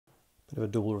Bit of a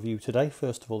double review today.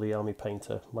 First of all, the Army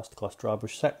Painter Masterclass dry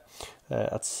brush set.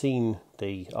 I'd seen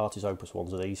the Artis Opus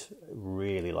ones of these,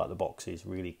 really like the boxes,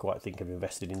 really quite think I've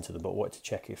invested into them, but wanted to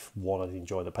check if one, I'd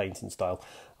enjoy the painting style.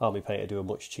 Army Painter do a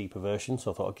much cheaper version,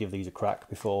 so I thought I'd give these a crack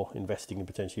before investing in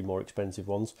potentially more expensive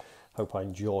ones. Hope I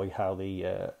enjoy how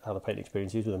the painting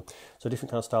experience is with them. So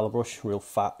different kind of style of brush, real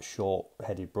fat, short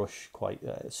headed brush, quite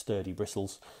sturdy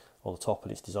bristles on the top,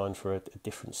 and it's designed for a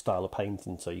different style of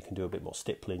painting, so you can do a bit more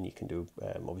stippling, you can do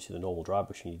obviously the normal dry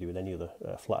brushing you do with any other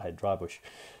flathead dry brush,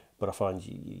 but I find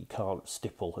you can't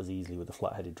stipple as easily with the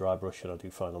flat-headed dry brush, and I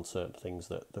do find on certain things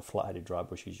that the flat-headed dry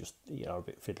brush is just a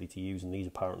bit fiddly to use, and these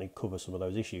apparently cover some of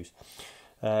those issues.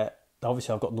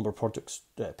 Obviously I've got a number of projects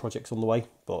on the way,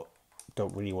 but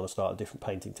don't really want to start a different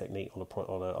painting technique on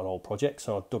an old project,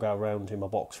 so I dug around in my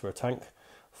box for a tank.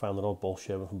 Found an oddball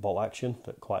Sherman from Bolt Action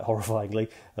that, quite horrifyingly,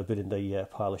 have been in the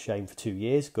pile of shame for 2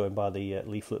 years, going by the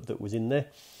leaflet that was in there.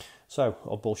 So,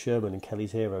 oddball Sherman and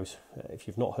Kelly's Heroes. If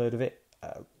you've not heard of it,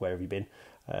 where have you been?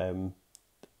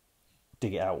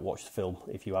 Dig it out, watch the film.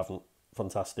 If you haven't,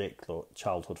 fantastic.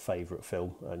 Childhood favourite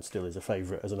film, and still is a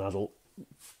favourite as an adult.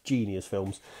 Genius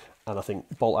films. And I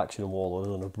think Bolt Action and Wall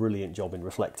have done a brilliant job in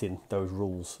reflecting those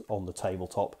rules on the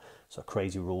tabletop. So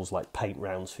crazy rules like paint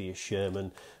rounds for your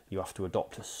Sherman. You have to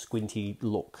adopt a squinty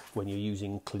look when you're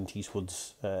using Clint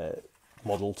Eastwood's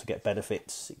model to get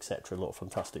benefits, etc. A lot of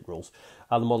fantastic rules.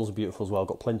 And the models are beautiful as well. I've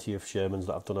got plenty of Shermans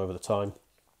that I've done over the time.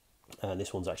 And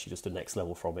this one's actually just the next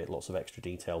level from it. Lots of extra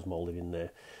details moulded in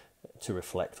there to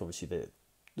reflect, obviously,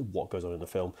 what goes on in the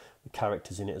film. The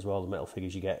characters in it as well, the metal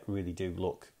figures you get, really do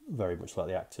look very much like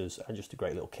the actors, and just a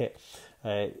great little kit.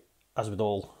 As with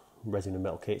all resin and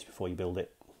metal kits, before you build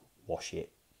it, wash it,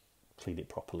 clean it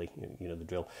properly, you know the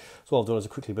drill. So what I've done is I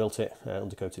quickly built it,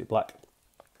 undercoated it black.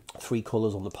 3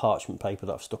 colours on the parchment paper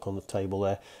that I've stuck on the table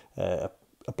there.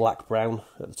 A black brown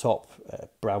at the top,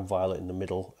 brown violet in the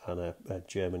middle, and a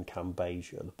German cam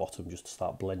beige at the bottom, just to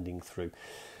start blending through.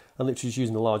 And literally just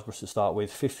using the large brush to start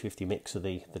with, 50-50 mix of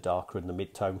the darker and the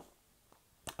mid-tone.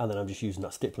 And then I'm just using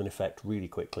that stippling effect really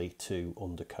quickly to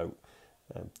undercoat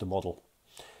the model.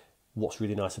 What's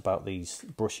really nice about these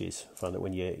brushes, I find that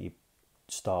when you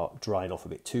start drying off a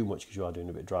bit too much, because you are doing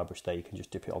a bit of dry brush there, you can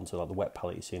just dip it onto like the wet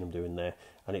palette you're seeing them doing there,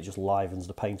 and it just livens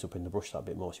the paint up in the brush that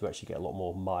bit more, so you actually get a lot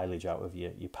more mileage out of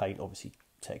your paint. Obviously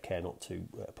take care not to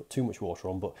put too much water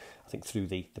on, but I think through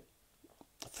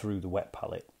the wet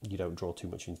palette you don't draw too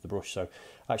much into the brush. So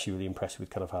actually really impressed with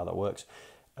kind of how that works.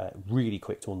 Really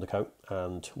quick to undercoat,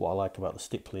 and what I like about the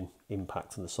stippling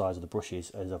impact and the size of the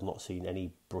brushes is I've not seen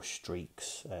any brush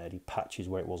streaks, any patches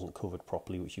where it wasn't covered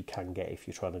properly, which you can get if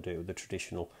you're trying to do the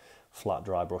traditional flat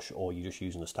dry brush, or you're just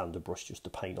using a standard brush just to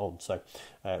paint on. So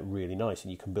really nice,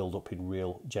 and you can build up in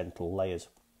real gentle layers.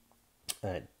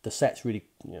 The set's really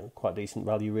quite decent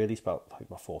value really. It's about, I think,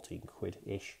 about 14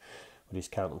 quid-ish.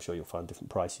 Discount. I'm sure you'll find different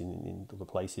pricing in other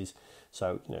places,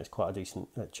 so it's quite a decent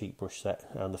cheap brush set,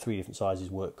 and the 3 different sizes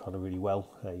work kind of really well.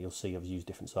 You'll see I've used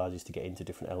different sizes to get into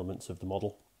different elements of the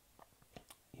model,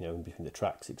 in between the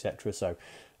tracks, etc. So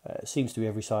it seems to be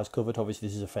every size covered. Obviously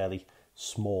this is a fairly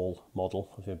small model.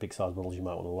 Big size models you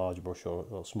might want a larger brush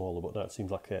or smaller, but no, it seems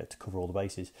like to cover all the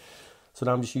bases. So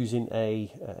now I'm just using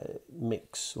a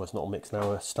mix, well, it's not a mix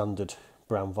now, a standard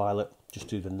brown violet, just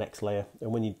do the next layer.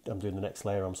 And when I'm doing the next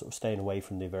layer, I'm sort of staying away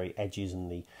from the very edges and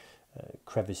the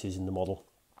crevices in the model,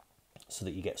 so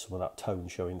that you get some of that tone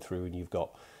showing through, and you've got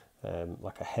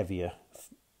like a heavier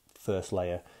first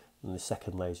layer, and the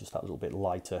second layer is just that little bit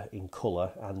lighter in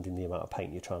colour and in the amount of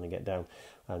paint you're trying to get down,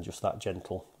 and just that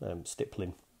gentle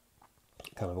stippling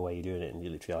kind of a way you're doing it, and you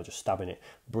literally are just stabbing it.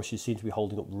 The brushes seem to be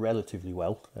holding up relatively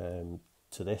well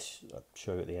to this. I'll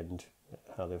show you at the end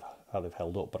how they've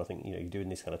held up, but I think you're doing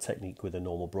this kind of technique with a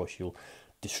normal brush, you'll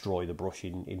destroy the brush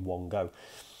in one go.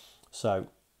 So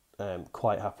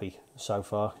quite happy so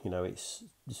far. This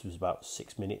was about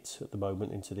 6 minutes at the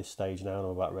moment into this stage now, and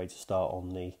I'm about ready to start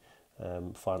on the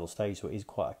final stage, so it is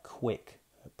quite a quick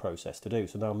process to do.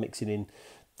 So now I'm mixing in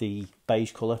the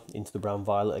beige colour into the brown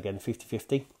violet, again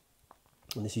 50-50,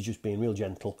 and this is just being real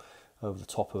gentle over the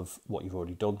top of what you've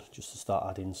already done, just to start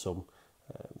adding some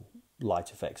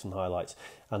light effects and highlights,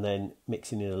 and then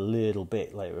mixing in a little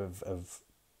bit later of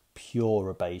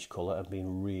purer beige colour, and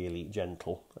being really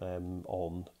gentle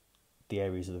on the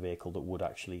areas of the vehicle that would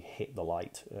actually hit the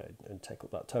light and take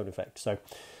up that tone effect. So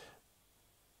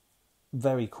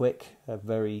very quick, a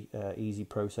very easy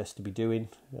process to be doing.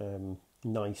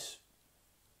 Nice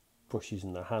brushes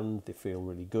in the hand, they feel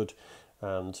really good,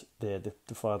 and the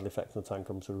final effect on the tank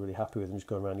I'm sort of really happy with. I'm just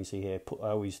going around, you see here, I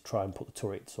always try and put the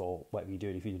turrets, or whatever you're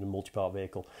doing, if you're doing a multi-part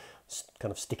vehicle,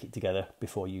 kind of stick it together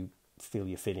before you feel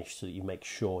your finish, so that you make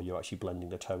sure you're actually blending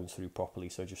the tones through properly.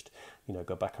 So just, you know,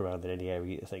 go back around in any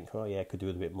area you think, oh yeah, I could do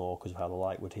it a bit more because of how the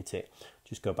light would hit it.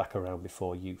 Just go back around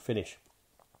before you finish.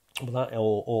 But that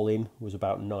all in was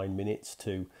about 9 minutes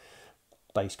to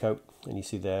base coat, and you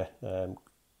see there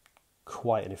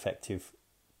quite an effective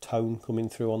tone coming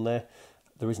through on there.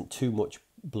 There isn't too much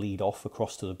bleed off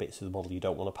across to the bits of the model you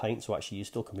don't want to paint, so actually you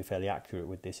still can be fairly accurate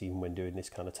with this even when doing this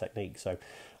kind of technique. So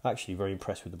actually very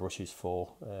impressed with the brushes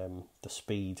for the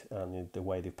speed and the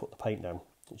way they put the paint down,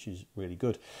 which is really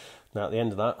good. Now at the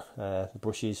end of that, the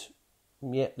brushes,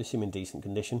 yeah, they seem in decent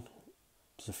condition.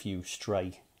 There's a few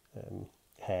stray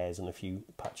hairs and a few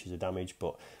patches of damage,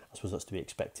 but I suppose that's to be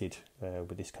expected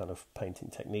with this kind of painting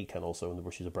technique, and also when the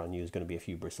brushes are brand new there's going to be a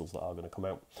few bristles that are going to come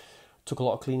out. Took a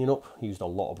lot of cleaning up, used a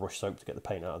lot of brush soap to get the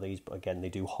paint out of these, but again they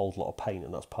do hold a lot of paint,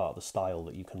 and that's part of the style,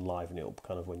 that you can liven it up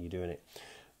kind of when you're doing it.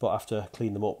 But after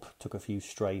cleaning them up, took a few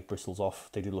stray bristles off,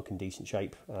 they do look in decent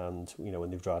shape, and you know,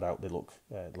 when they've dried out they look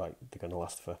like they're going to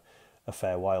last for a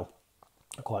fair while.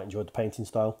 I quite enjoyed the painting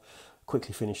style.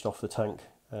 Quickly finished off the tank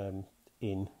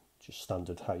in just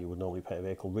standard how you would normally paint a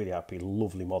vehicle. Really happy,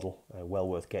 lovely model, well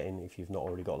worth getting if you've not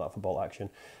already got that for bolt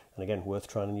action, and again worth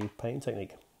trying a new painting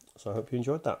technique. So I hope you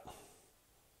enjoyed that.